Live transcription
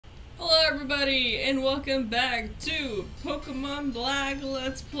everybody, and welcome back to Pokémon Black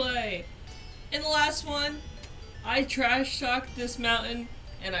Let's Play. In the last one, I trash talked this mountain,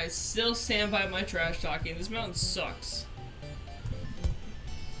 and I still stand by my trash talking. This mountain sucks.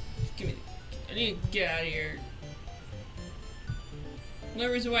 I need to get out of here. The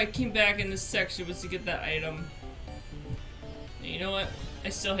only reason why I came back in this section was to get that item. And you know what? I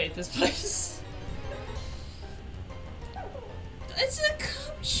still hate this place. It's a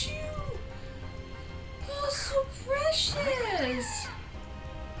Cubchoo! Oh, so precious!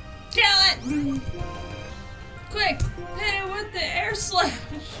 Kill it! Quick! Hit it with the air slash!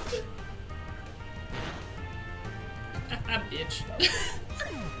 Bitch.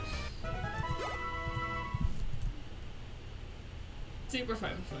 See, we're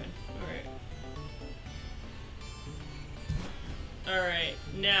fine, Alright. Alright,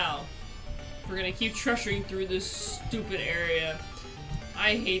 now, we're gonna keep treasuring through this stupid area.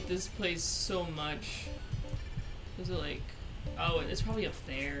 I hate this place so much. Is it like... Oh, it's probably up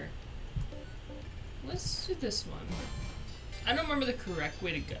there. Let's do this one. I don't remember the correct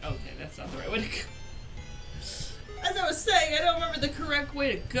way to go. Okay, that's not the right way to go. As I was saying, I don't remember the correct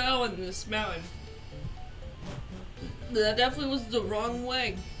way to go in this mountain. That definitely was the wrong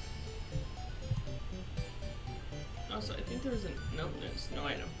way. Also, I think there was a... No, there's no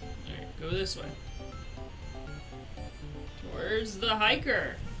item. Alright, go this way. Towards the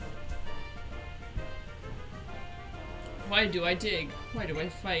hiker. Why do I dig? Why do I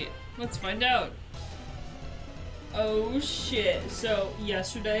fight? Let's find out. Oh shit. So,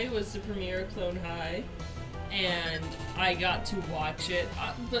 yesterday was the premiere of Clone High, and I got to watch it,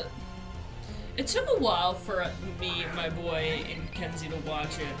 but it took a while for me, my boy, and Kenzie to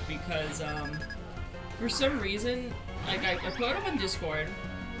watch it because, for some reason, like, I pulled it up on Discord,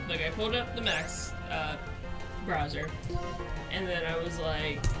 like, I pulled up the Max, browser, and then I was,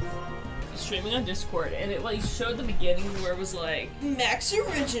 like, streaming on Discord, and it, like, showed the beginning where it was, like, Max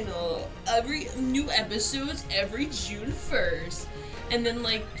Original, every new episodes every June 1st, and then,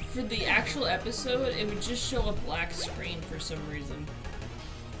 like, for the actual episode, it would just show a black screen for some reason.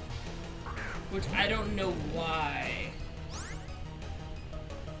 Which I don't know why.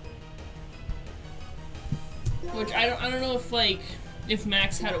 Which I don't know if, like, if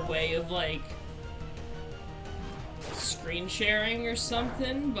Max had a way of, like, screen sharing or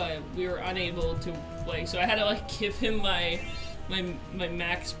something, but we were unable to, like, so I had to, like, give him my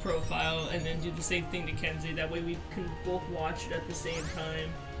Max profile and then do the same thing to Kenzie. That way we can both watch it at the same time.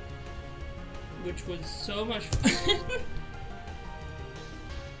 Which was so much fun.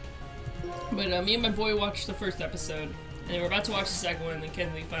 But me and my boy watched the first episode, and then we're about to watch the second one, and then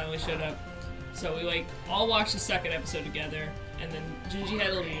Kenzie finally showed up. So we, like, all watched the second episode together, and then Gingy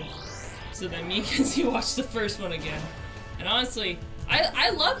had to leave. So then me and Kenzie watched the first one again. And honestly, I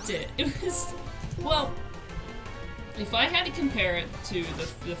loved it. It was, well, if I had to compare it to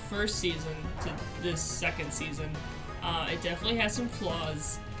the first season to this second season, it definitely has some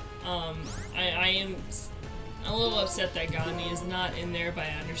flaws. I am a little upset that Gandhi is not in there, but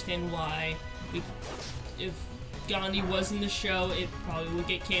I understand why. If Gandhi was in the show, it probably would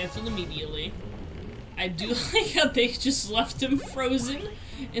get canceled immediately. I do like how they just left him frozen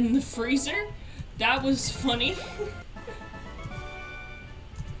in the freezer. That was funny.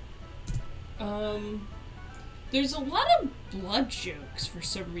 There's a lot of blood jokes for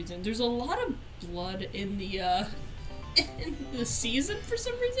some reason. There's a lot of blood in the season for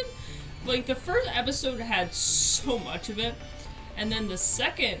some reason. Like, the first episode had so much of it, and then the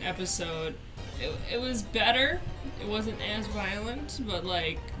second episode, it was better. It wasn't as violent, but,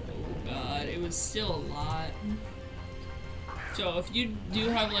 like, oh god, it was still a lot. So if you do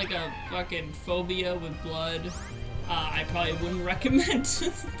have, like, a fucking phobia with blood, I probably wouldn't recommend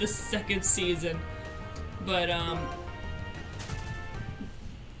the second season. But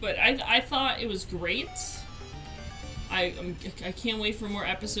I thought it was great. I can't wait for more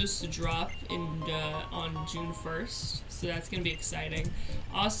episodes to drop on June 1st, so that's gonna be exciting.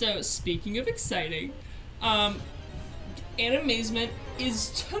 Also, speaking of exciting, Animazement is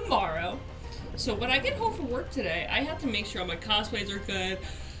tomorrow. So when I get home from work today, I have to make sure all my cosplays are good.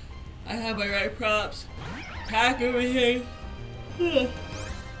 I have my right props. Pack everything. It's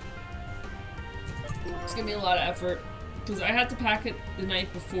gonna be a lot of effort. Because I had to pack it the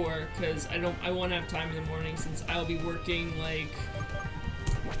night before, because I won't have time in the morning since I'll be working like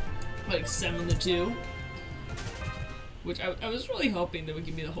 7 to 2. Which I was really hoping that would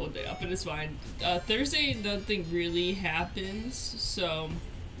give me the whole day up, but it's fine. Thursday, nothing really happens, so...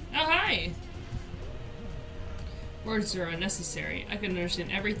 Oh, hi! Words are unnecessary. I can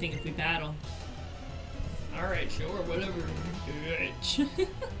understand everything if we battle. Alright, sure, whatever, bitch.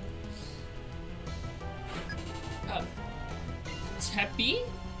 Teppy?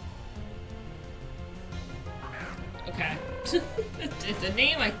 Okay. It's a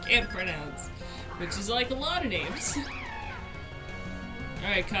name I can't pronounce, which is like a lot of names.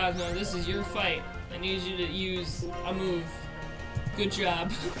 Alright, Cosmo, this is your fight. I need you to use a move. Good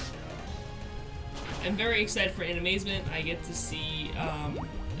job. I'm very excited for Animazement. I get to see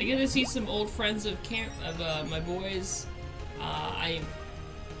some old friends of my boys. I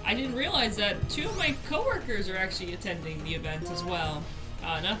didn't realize that 2 of my coworkers are actually attending the event as well.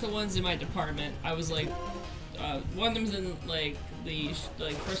 Not the ones in my department. I was like, one of them's in like the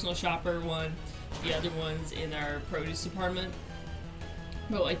personal shopper one. The other one's in our produce department.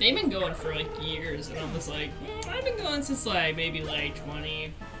 But like they've been going for like years, and I'm just like, I've been going since like maybe like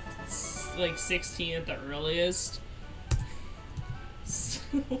 16 at the earliest. So,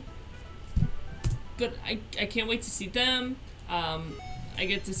 but I can't wait to see them. I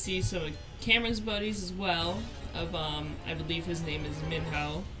get to see some of Cameron's buddies as well. Of I believe his name is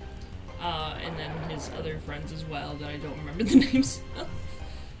Minho, and then his other friends as well that I don't remember the names of.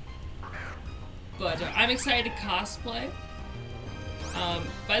 But I'm excited to cosplay.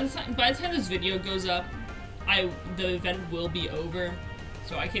 By the time this video goes up, the event will be over,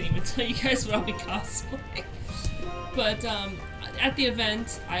 so I can't even tell you guys what I'll be cosplaying. But at the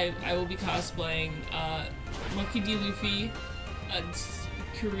event, I will be cosplaying Monkey D. Luffy,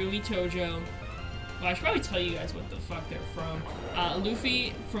 Kurumi Tojo. Well, I should probably tell you guys what the fuck they're from.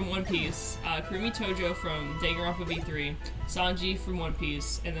 Luffy from One Piece, Kurumi Tojo from Danganronpa V3, Sanji from One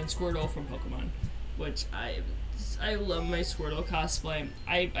Piece, and then Squirtle from Pokemon, which I love my Squirtle cosplay.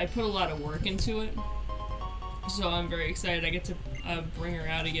 I put a lot of work into it, so I'm very excited I get to bring her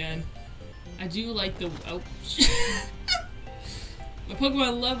out again. I do like the my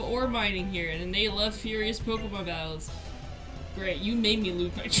Pokemon love ore mining here, and they love furious Pokemon battles. Great, you made me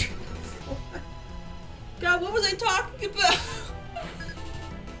lose my train. God, what was I talking about?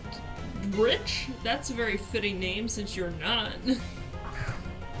 Rich? That's a very fitting name since you're not.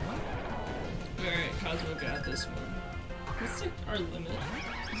 Alright, Cosmo got this one. What's like our limit?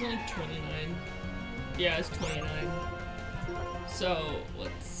 It's only 29. Yeah, it's 29. So, we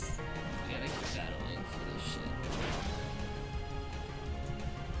gotta keep battling for this shit.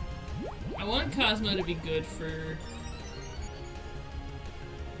 I want Cosmo to be good for...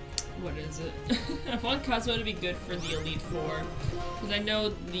 What is it? I want Cosmo to be good for the Elite Four. Because I know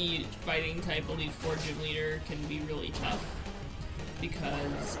the fighting type Elite Four gym leader can be really tough.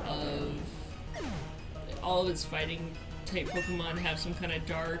 Because of... all of its fighting type Pokemon have some kind of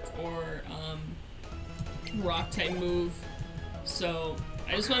dark or rock type move. So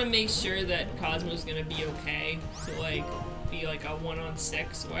I just want to make sure that Cosmo's gonna be okay to like be like a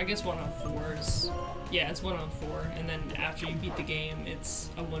 1-on-6, or I guess 1-on-4s. Yeah, it's 1-on-4, and then after you beat the game, it's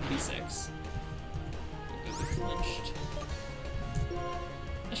a 1v6. Flinched.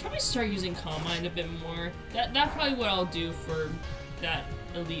 I should probably start using Calm Mind a bit more. That's probably what I'll do for that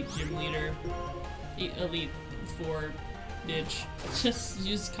Elite Gym Leader. Elite 4 bitch. Just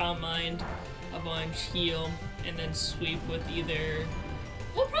use Calm Mind, a bunch, heal, and then sweep with either...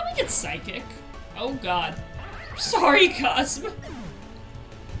 We'll probably get Psychic. Oh god. Sorry, Cosmo.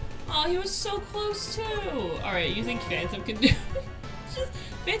 Oh, he was so close too. Alright, you think Phantom can do it?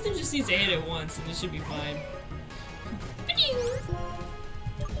 Phantom just needs to hit it once and it should be fine.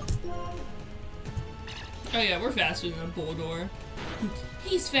 Oh yeah, we're faster than a Bulldor.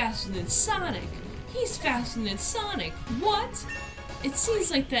 He's faster than Sonic. He's faster than Sonic. What? It seems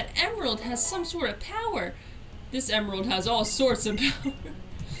like that emerald has some sort of power. This emerald has all sorts of power.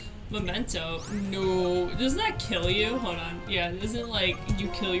 Memento? No. Doesn't that kill you? Hold on. Yeah, isn't it like you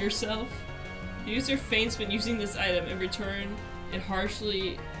kill yourself? The user faints when using this item. In return, it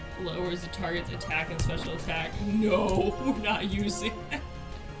harshly lowers the target's attack and special attack. No, we're not using that.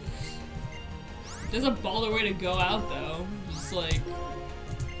 There's a baller way to go out though. Just like...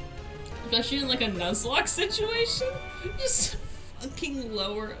 especially in like a Nuzlocke situation? Just fucking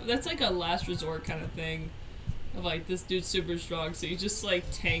lower... That's like a last resort kind of thing. Of like, this dude's super strong, so you just like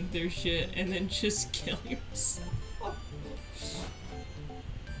tank their shit and then just kill yourself.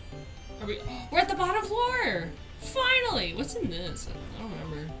 We're at the bottom floor! Finally! What's in this? I don't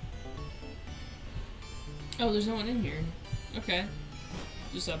remember. Oh, there's no one in here. Okay.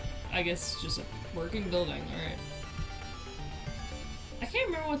 I guess just a working building, alright. I can't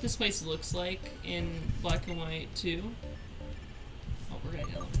remember what this place looks like in Black and White 2. Oh, we're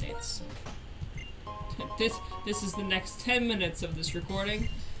getting eliminates. This is the next 10 minutes of this recording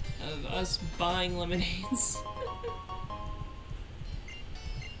of us buying lemonades.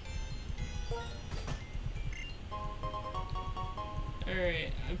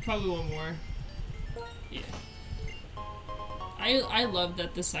 Alright, probably one more. Yeah. I love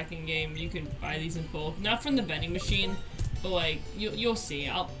that the second game you can buy these in bulk, not from the vending machine, but like you'll see.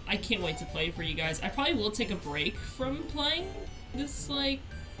 I can't wait to play for you guys. I probably will take a break from playing this like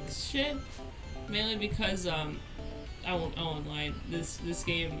shit, mainly because I won't lie. This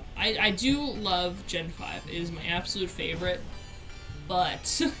game I do love Gen 5. It is my absolute favorite,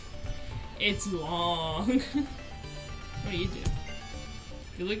 but it's long. What do you do?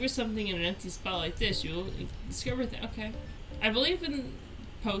 If you look for something in an empty spot like this, you'll discover things. Okay. I believe in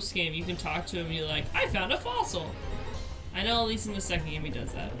post-game you can talk to him and you're like, I found a fossil! I know at least in the second game he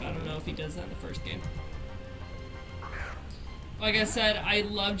does that, but I don't know if he does that in the first game. Like I said, I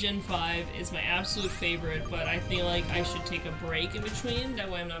love Gen 5. It's my absolute favorite, but I feel like I should take a break in between.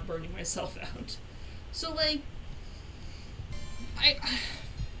 That way I'm not burning myself out. So, like, I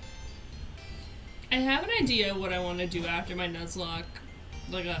have an idea what I want to do after my Nuzlocke.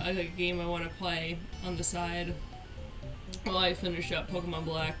 Like a game I want to play on the side while I finish up Pokemon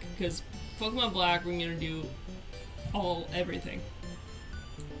Black, because Pokemon Black we're gonna do everything.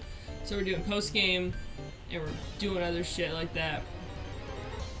 So we're doing post game and we're doing other shit like that.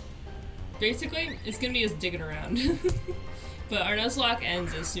 Basically, it's gonna be us digging around. But our Nuzlocke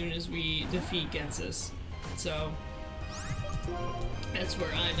ends as soon as we defeat Gensis. So that's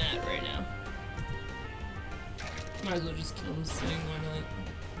where I'm at right now. Might as well just kill this thing, why not?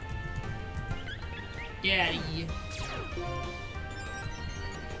 Yeah.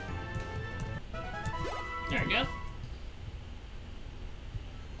 There we go.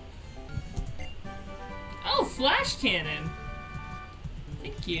 Oh, flash cannon!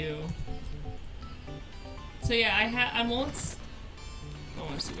 Thank you. So yeah, I want to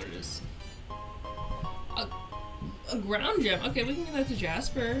see what it is. A ground gem. Okay, we can give that to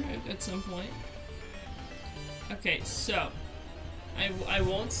Jasper at some point. Okay, so I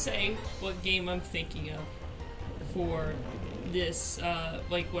won't say what game I'm thinking of for this,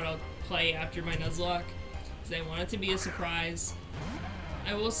 like what I'll play after my Nuzlocke, because I want it to be a surprise.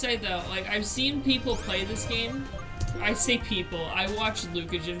 I will say though, like, I've seen people play this game. I say people, I watched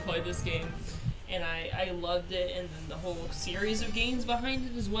Lucagen play this game, and I loved it, and then the whole series of games behind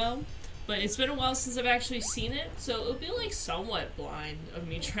it as well. But it's been a while since I've actually seen it, so it'll be like somewhat blind of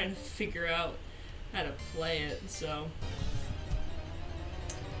me trying to figure out how to play it, so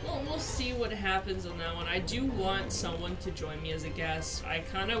we'll see what happens on that one. I do want someone to join me as a guest. I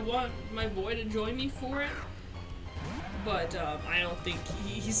kind of want my boy to join me for it, but I don't think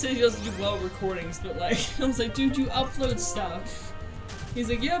he said he doesn't do well recordings, but like I was like, dude, you upload stuff. He's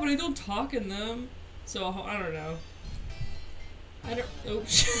like, yeah, but I don't talk in them, so I don't know.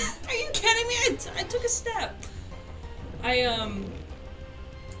 Oops. Are you kidding me? I took a step.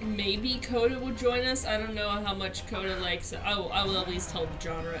 Maybe Coda will join us. I don't know how much Coda likes. I will at least tell the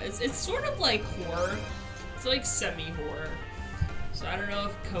genre. It's sort of like horror. It's like semi-horror. So I don't know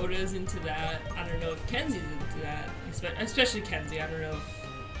if Coda's into that. I don't know if Kenzie's into that. Especially Kenzie. I don't know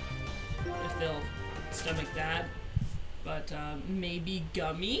if they'll stomach that. But maybe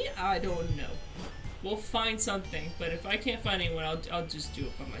Gummy? I don't know. We'll find something. But if I can't find anyone, I'll just do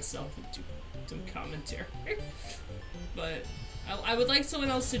it by myself and do some commentary. But I would like someone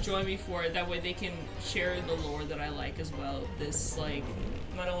else to join me for it. That way they can share the lore that I like as well. This, like,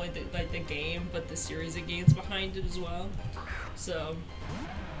 not only the game, but the series of games behind it as well. So,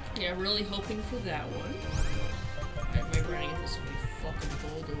 yeah, really hoping for that one. Why am I running into so many fucking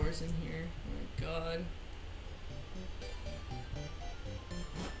bull doors in here? Oh my god.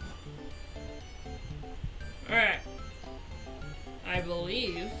 Alright. I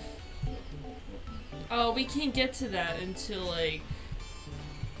believe... Oh, we can't get to that until, like...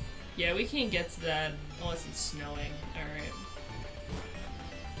 Yeah, we can't get to that unless it's snowing. Alright.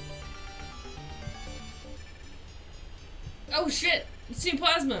 Oh shit! It's Team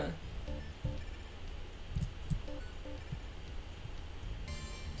Plasma!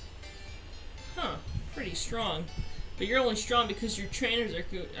 Huh. Pretty strong. But you're only strong because your trainers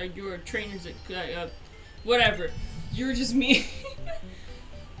are your trainers that, whatever. You're just me.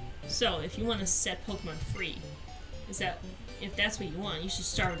 So, if you want to set Pokemon free, if that's what you want, you should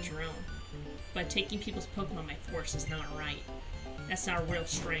start with your own. But taking people's Pokemon by force is not right. That's not a real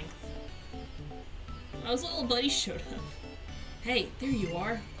strength. Oh, his little buddy showed up. Hey, there you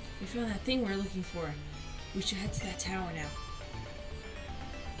are. We found that thing we're looking for. We should head to that tower now.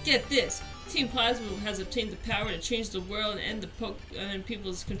 Get this! Team Plasma has obtained the power to change the world and end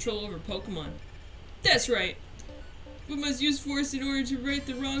people's control over Pokemon. That's right! We must use force in order to right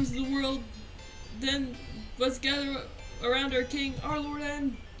the wrongs of the world. Then, let's gather around our king, our Lord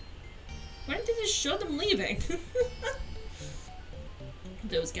N. Why didn't they just show them leaving?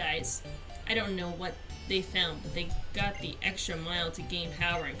 Those guys. I don't know what they found, but they got the extra mile to gain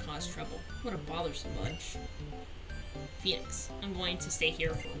power and cause trouble. What a bothersome bunch. Phoenix, I'm going to stay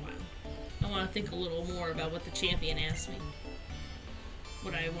here for a while. I want to think a little more about what the champion asked me.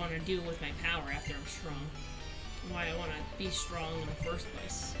 What I want to do with my power after I'm strong. And why I want to be strong in the first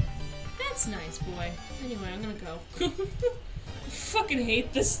place. That's nice, boy. Anyway, I'm gonna go. I fucking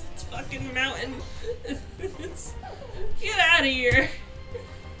hate this fucking mountain. Get out of here.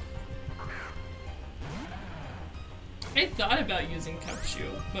 I thought about using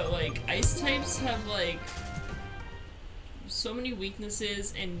Cupshoe, but like, ice types have like so many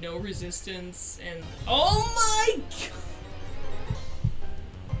weaknesses and no resistance and— oh my god!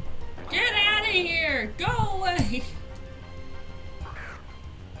 Get out of here! Go away!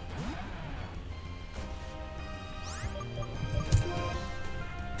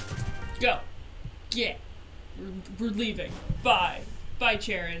 Go! Get! We're leaving. Bye. Bye,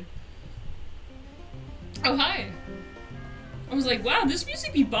 Charon. Oh, hi! I was like, wow, this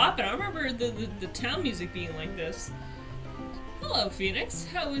music be bopping. I remember the town music being like this. Hello, Phoenix.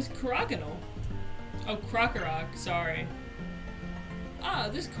 How is Krogonal? Oh, Krokorok, sorry. Ah,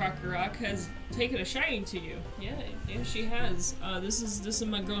 this Krokorok has taken a shining to you. Yeah, she has. This is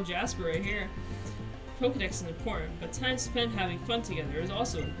my girl Jasper right here. Pokedex is important, but time spent having fun together is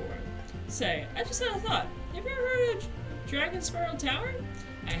also important. Say, I just had a thought. Have you ever heard of Dragon Spiral Tower?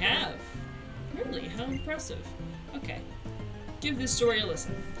 I have. Really? How impressive. Okay. Give this story a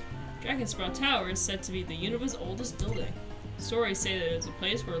listen. Dragon Spiral Tower is said to be the universe's oldest building. Stories say that it's a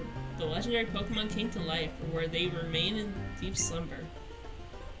place where the legendary Pokemon came to life, or where they remain in deep slumber.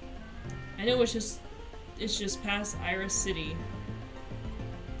 I know it's just past Iris City.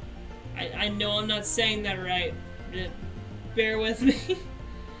 I know I'm not saying that right. Bear with me.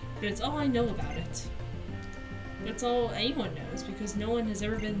 But it's all I know about it. That's all anyone knows, because no one has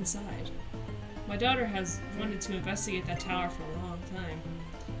ever been inside. My daughter has wanted to investigate that tower for a long time.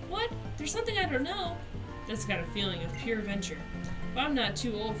 What? There's something I don't know? That's got a feeling of pure adventure. But I'm not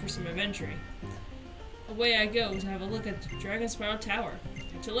too old for some adventuring. Away I go to have a look at the Dragon Spiral Tower.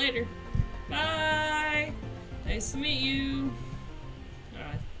 Catch you later. Bye! Nice to meet you.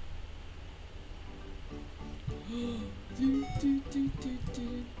 Alright.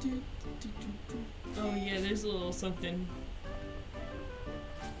 Oh yeah, there's a little something.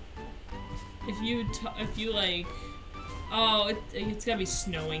 If you like, oh, it's gotta be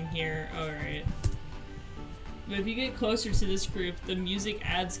snowing here. All right. But if you get closer to this group, the music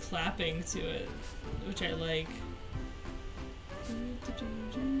adds clapping to it, which I like.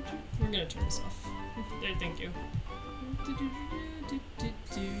 We're gonna turn this off. There, thank you.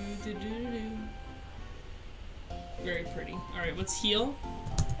 Very pretty. Alright, let's heal.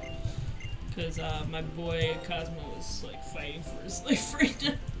 Because my boy Cosmo is like fighting for his life right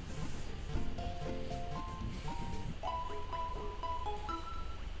now.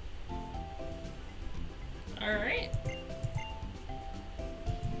 Alright.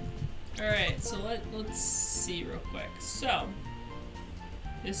 Alright, so let's see real quick. So,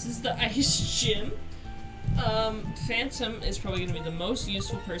 this is the ice gym. Phantom is probably going to be the most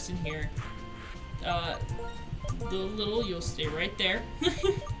useful person here. The little, you'll stay right there.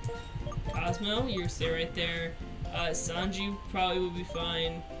 Cosmo, you'll stay right there. Sanji probably will be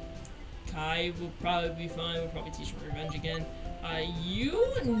fine. Kai will probably be fine. We'll probably teach him revenge again.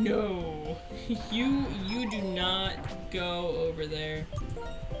 No. You do not go over there.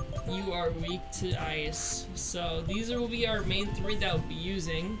 You are weak to ice. So these will be our main three that we'll be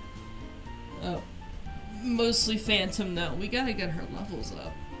using. Mostly Phantom though. We gotta get her levels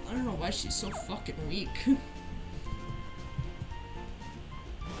up. I don't know why she's so fucking weak.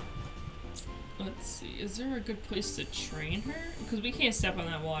 Let's see, is there a good place to train her? Because we can't step on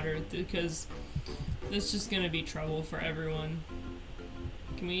that water, because that's just gonna be trouble for everyone.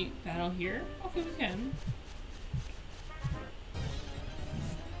 Can we battle here? Okay, we can.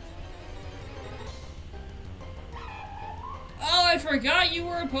 Oh, I forgot you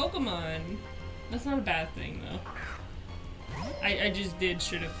were a Pokemon! That's not a bad thing, though. I just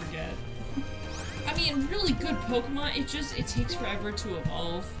should have forget. I mean, really good Pokemon, it takes forever to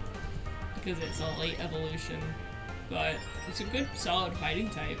evolve. Because it's a late evolution, but it's a good solid fighting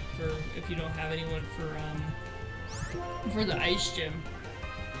type for if you don't have anyone for the ice gym.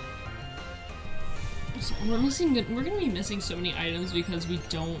 So we're gonna be missing so many items because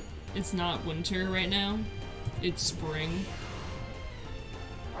it's not winter right now, it's spring.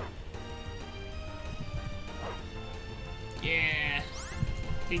 Yeah,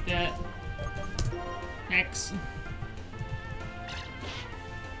 take that. Next.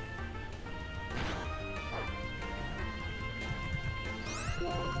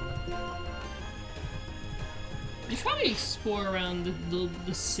 You should probably explore around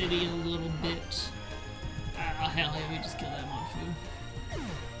the city a little bit. Oh, hell yeah, we just killed that Monfu.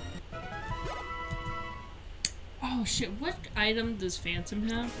 Oh shit, what item does Phantom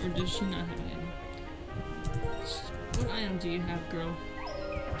have? Or does she not have an item? What item do you have, girl?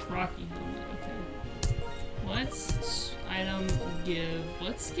 Rocky helmet, okay.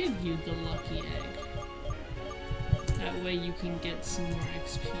 Let's give you the lucky egg. That way you can get some more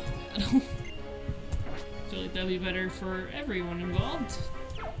XP in battle. I feel like that'd be better for everyone involved.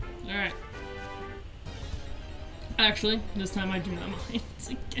 Alright. Actually, this time I do not mind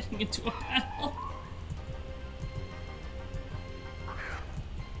getting into a battle.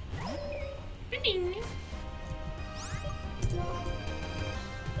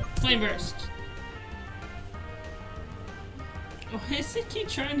 Flame burst. Why does it keep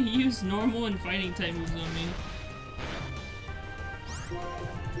trying to use normal and fighting type moves on me?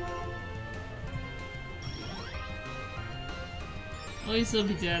 At least he'll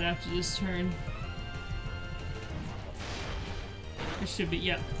be dead after this turn. It should be,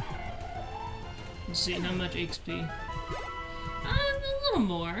 yep. Let's see how much XP. A little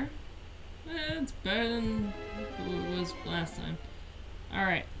more. It's better than it was last time.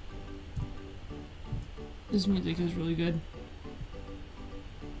 Alright. This music is really good.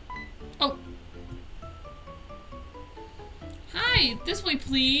 Oh! Hi! This way,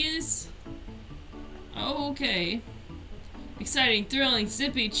 please! Oh, okay. Exciting, thrilling,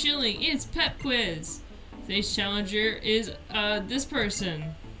 zippy, chilling, it's Pep Quiz! Today's challenger is, this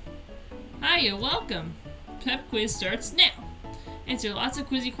person. Hiya, welcome! Pep Quiz starts now! Answer lots of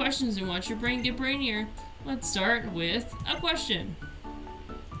quizzy questions and watch your brain get brainier. Let's start with a question.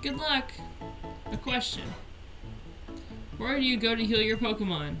 Good luck! A question. Where do you go to heal your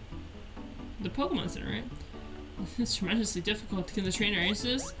Pokemon? The Pokemon Center, right? It's tremendously difficult to kill the trainer, ain't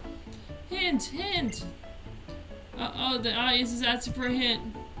this? Hint! Hint! Uh-oh, the audience is asking for a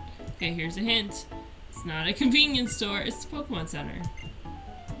hint. Okay, here's a hint. It's not a convenience store, it's the Pokemon Center.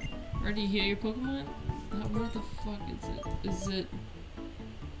 Where do you heal your Pokemon? Where the fuck is it? Is it...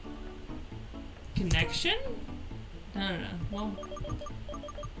 Connection? I don't know. Well...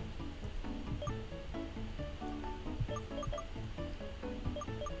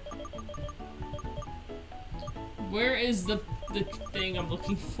 Where is the thing I'm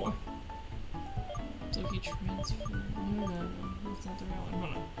looking for? So if you transfer... No, that's not the right one.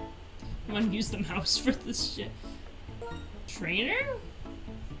 Hold on. I want to use the mouse for this shit. Trainer?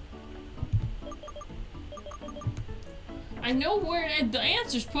 I know where the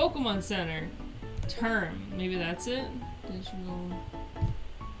answer's Pokemon Center. Term. Maybe that's it? Digital.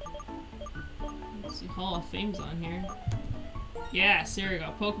 Let's see, Hall of Fame's on here. Yes, here we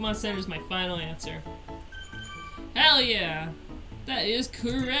go. Pokemon Center's my final answer. Hell yeah! That is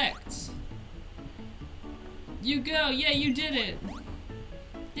correct! You go! Yeah, you did it!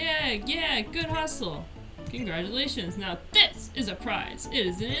 Yeah, good hustle! Congratulations! Now this is a prize! It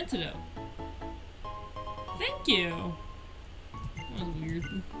is an antidote! Thank you! That was weird.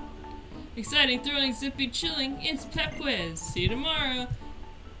 Exciting, thrilling, zippy, chilling, it's Pep Quiz! See you tomorrow!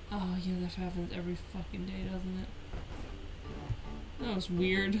 Oh yeah, that happens every fucking day, doesn't it? That was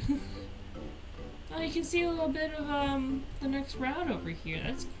weird. Oh, you can see a little bit of, the next route over here.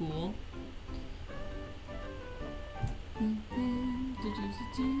 That's cool.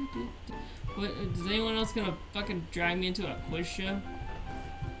 What, is anyone else gonna fucking drag me into a quiz show?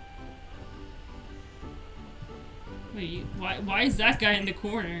 Wait, why is that guy in the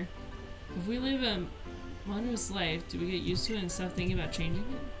corner? If we live a monotonous life, do we get used to it and stop thinking about changing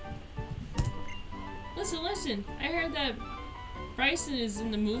it? Listen, I heard that Bryson is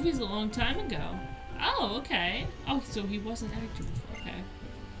in the movies a long time ago. Oh, okay. Oh, so he was an actor before, okay.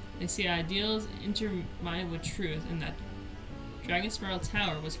 They say ideals intertwine with truth, and that Dragon Spiral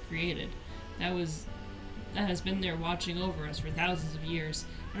Tower was created. That has been there watching over us for thousands of years.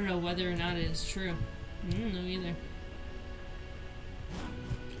 I don't know whether or not it is true. I don't know either.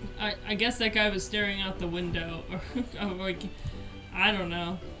 I guess that guy was staring out the window, or like, I don't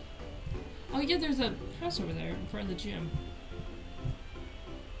know. Oh yeah, there's a house over there in front of the gym.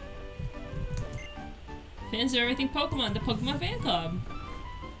 Fans of everything Pokemon, the Pokemon Fan Club.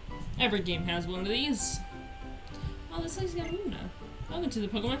 Every game has one of these. Oh, this lady's got a room now. Welcome to the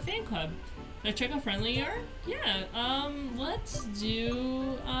Pokemon Fan Club. Can I check how friendly you are? Yeah, let's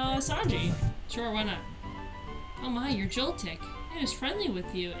do, Sanji. Sure, why not? Oh my, you're Joltik. It is friendly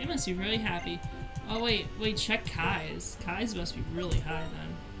with you. It must be really happy. Oh wait, check Kai's. Kai's must be really high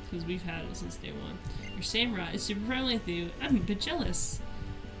then, because we've had it since day one. Your Samurott is super friendly with you. I'm a bit jealous.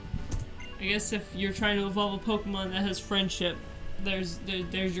 I guess if you're trying to evolve a Pokemon that has friendship,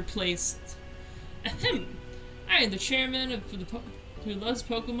 there's your place. Ahem. I am the chairman of who loves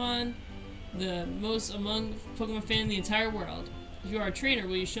Pokemon, the most among Pokemon fan in the entire world. If you are a trainer,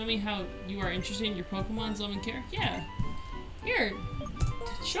 will you show me how you are interested in your Pokemon's love and care? Yeah. Here,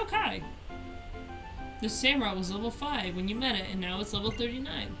 show Kai. This Samurott was level 5 when you met it, and now it's level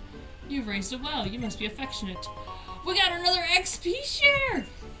 39. You've raised it well. You must be affectionate. We got another XP share!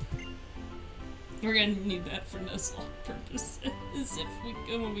 We're gonna need that for Nuzlocke purposes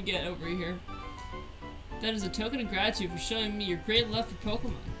when we get over here. That is a token of gratitude for showing me your great love for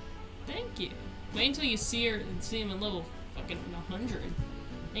Pokemon. Thank you. Wait until you see him in level fucking 100.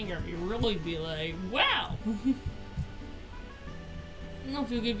 Then you're gonna really be like, wow! I don't know if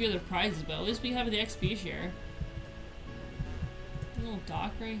he'll give you other prizes, but at least we have the XP share. A little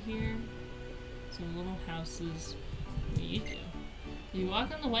dock right here. Some little houses. What do you do? If you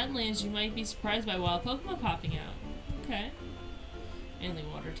walk on the wetlands, you might be surprised by wild Pokemon popping out. Okay. Mainly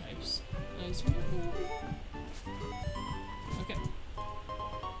water types. Okay.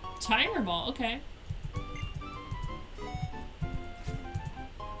 Timer ball, okay.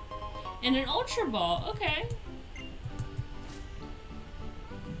 And an ultra ball, okay.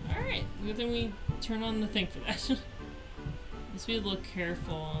 Alright, good thing we turn on the thing for that. Let's be a little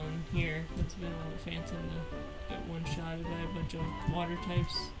careful on here. It's been a little phantom to get one-shotted by a bunch of water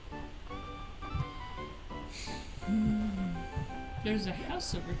types. There's a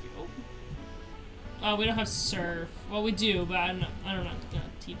house over here. Oh, we don't have surf. Well, we do, but I'm not gonna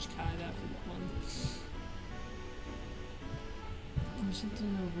teach Kai that for that one. There's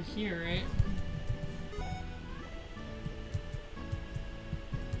something over here, right?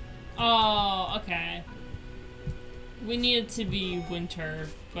 Oh, okay. We need it to be winter,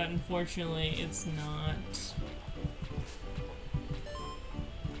 but unfortunately it's not.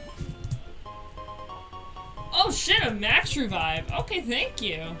 Oh shit, a max revive. Okay, thank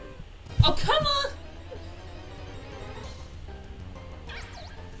you. Oh, come on!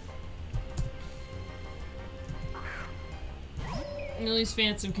 At least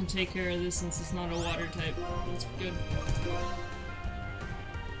Phantom can take care of this since it's not a water type. That's good.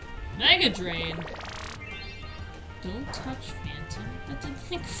 Mega Drain! Don't touch Phantom. That did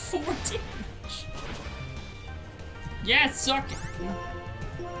like 4 damage. Yeah, suck it!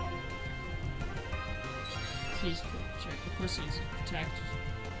 He's protect. Of course he's protect.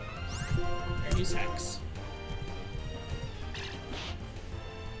 There, use Hex.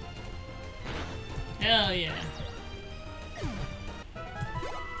 Hell yeah.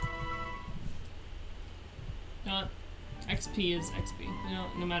 XP is XP, you know,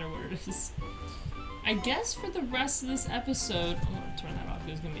 no matter what it is. I guess for the rest of this episode, I'm gonna turn that off,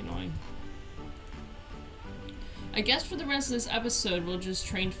 it's gonna be annoying. I guess for the rest of this episode, we'll just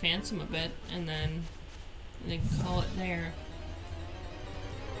train Phantom a bit, and then call it there.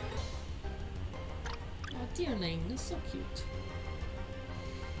 Oh, dearling, that's so cute.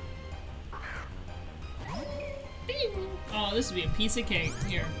 Bing! Oh, this would be a piece of cake.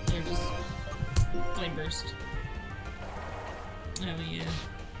 Here, just flame burst. Oh yeah,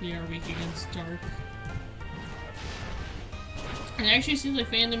 we are weak against dark. And it actually seems like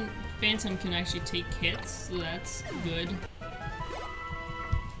Phantom can actually take hits, so that's good.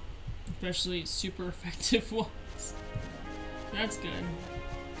 Especially super effective ones. That's good.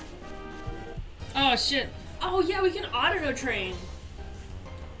 Oh shit! Oh yeah, we can auto train!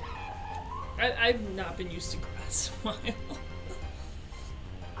 I've not been used to grass in a while.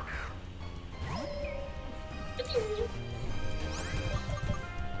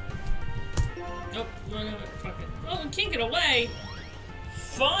 Nope, no, fuck it. Oh, we can't get away!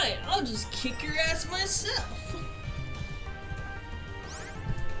 Fine, I'll just kick your ass myself!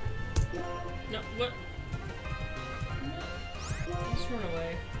 No, what? Let's run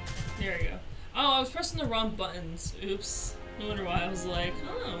away. There we go. Oh, I was pressing the wrong buttons. Oops. No wonder why I was like,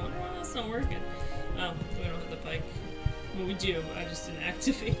 oh, I wonder why that's not working. Oh, we don't have the bike. Well, we do, but I just didn't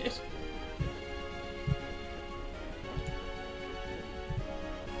activate it.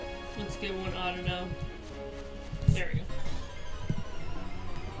 Let's get one auto now. There we go.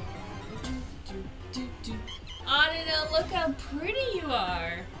 Auto, look how pretty you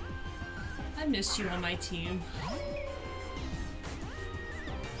are! I missed you on my team.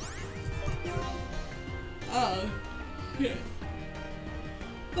 Oh. Yeah.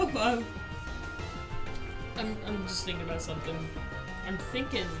 Oh, I'm just thinking about something. I'm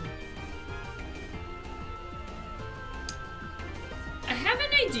thinking... I have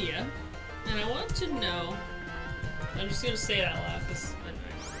an idea, and I want to know... I'm just gonna say it out loud, because I know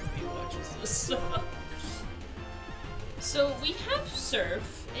he watches this. So we have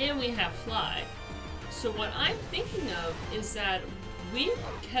Surf, and we have Fly. So what I'm thinking of is that we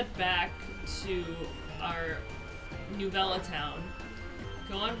head back to our Novella town,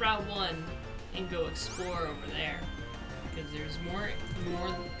 go on Route 1, and go explore over there. Because there's more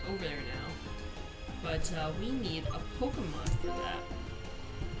over there now. But we need a Pokemon for that.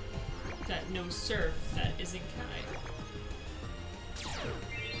 That knows Surf, that isn't Kai.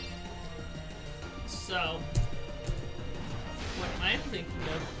 So, what I'm thinking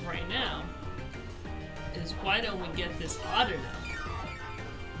of right now is why don't we get this Otter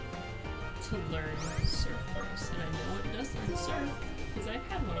to learn Surf first. And I know it does learn Surf because I've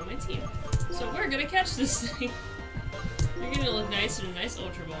had one on my team. So we're gonna catch this thing. You're gonna look nice in a nice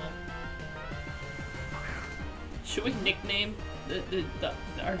Ultra Ball. Should we nickname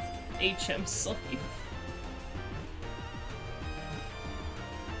our HM slave?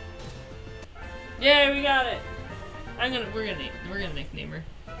 Yeah, we got it. We're gonna nickname her.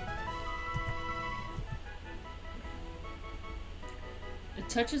 It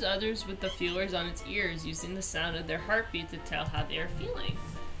touches others with the feelers on its ears, using the sound of their heartbeat to tell how they are feeling.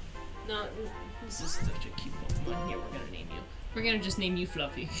 No, this is such a cute Pokemon. Here, we're gonna name you. We're gonna just name you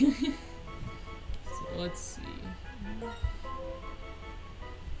Fluffy. So let's see.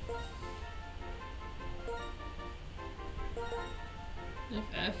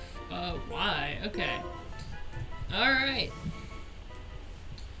 Y. Okay. Alright.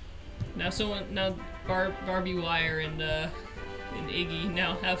 Now Barbie Wire and Iggy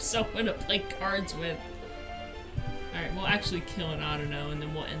now have someone to play cards with. Alright, we'll actually kill an Autono and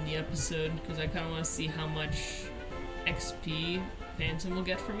then we'll end the episode because I kind of want to see how much XP Phantom will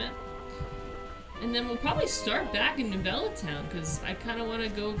get from it. And then we'll probably start back in Novella Town because I kind of want to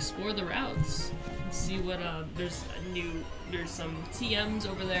go explore the routes. See what, there's some TMs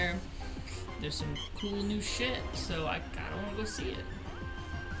over there. There's some cool new shit, so I kinda wanna go see it.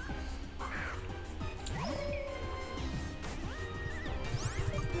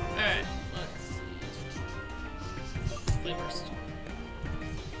 Alright, let's see. Play first.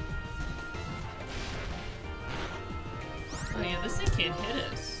 Oh yeah, this thing can't hit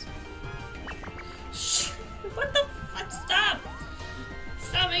us. Shh! What the fuck? Stop!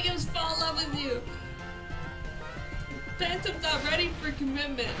 Stop making us fall in love with you! Phantom's not ready for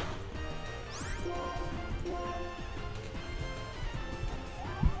commitment.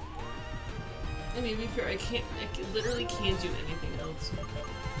 I mean, to be fair, I literally can't do anything else.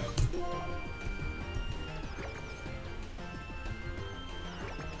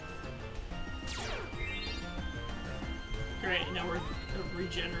 Great, now we're a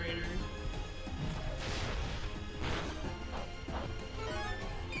regenerator.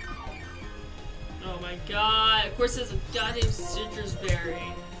 Oh my god, of course it's a goddamn citrus berry.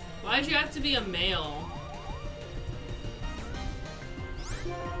 Why'd you have to be a male?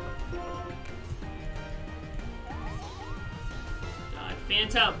 God,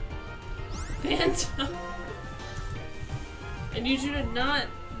 Phantom! Phantom! I need you to not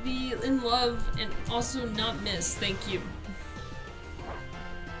be in love and also not miss, thank you.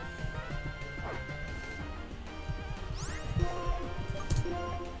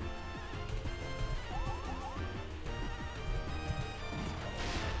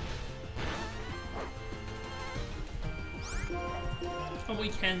 Oh, we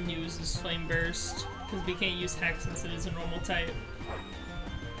can use this Flame Burst, because we can't use Hex since it is a normal type.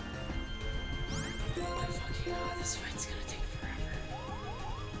 Oh, fucking god, this fight's gonna take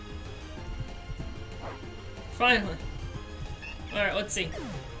forever. Finally! Alright, let's see.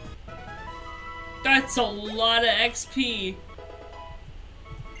 That's a lot of XP!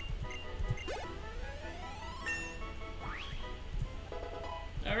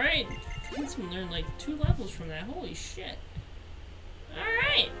 Alright, let's learn like 2 levels from that, holy shit.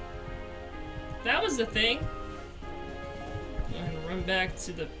 Alright! That was the thing. I'm gonna run back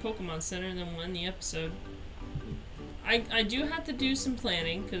to the Pokemon Center and then we'll end the episode. I do have to do some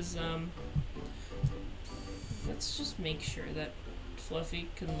planning, because, let's just make sure that Fluffy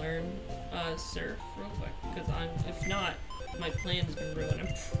can learn, Surf real quick, because if not, my plan has been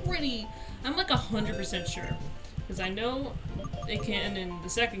ruined. I'm like 100% sure. Because I know it can in the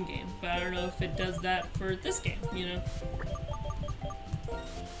second game, but I don't know if it does that for this game, you know?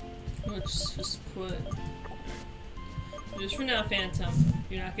 Let's just put... Just for now, Phantom.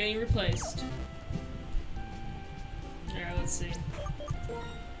 You're not getting replaced. Alright, let's see.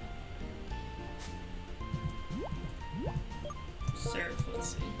 Surf,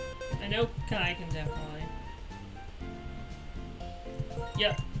 let's see. I know Kai can definitely.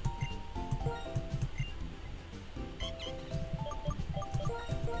 Yep.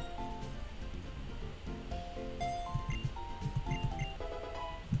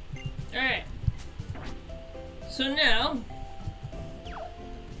 Alright. So now,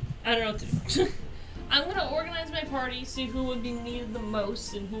 I don't know what to do. I'm gonna organize my party, see who would be needed the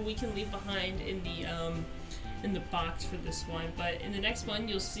most, and who we can leave behind in the box for this one. But in the next one,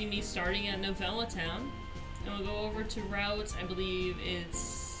 you'll see me starting at Novella Town, and we'll go over to route, I believe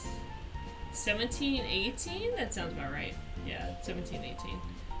it's 17, 18? That sounds about right. Yeah, 17, 18.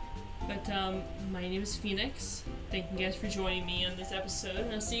 But, my name is Phoenix. Thank you guys for joining me on this episode,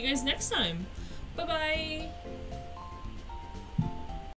 and I'll see you guys next time. Bye-bye!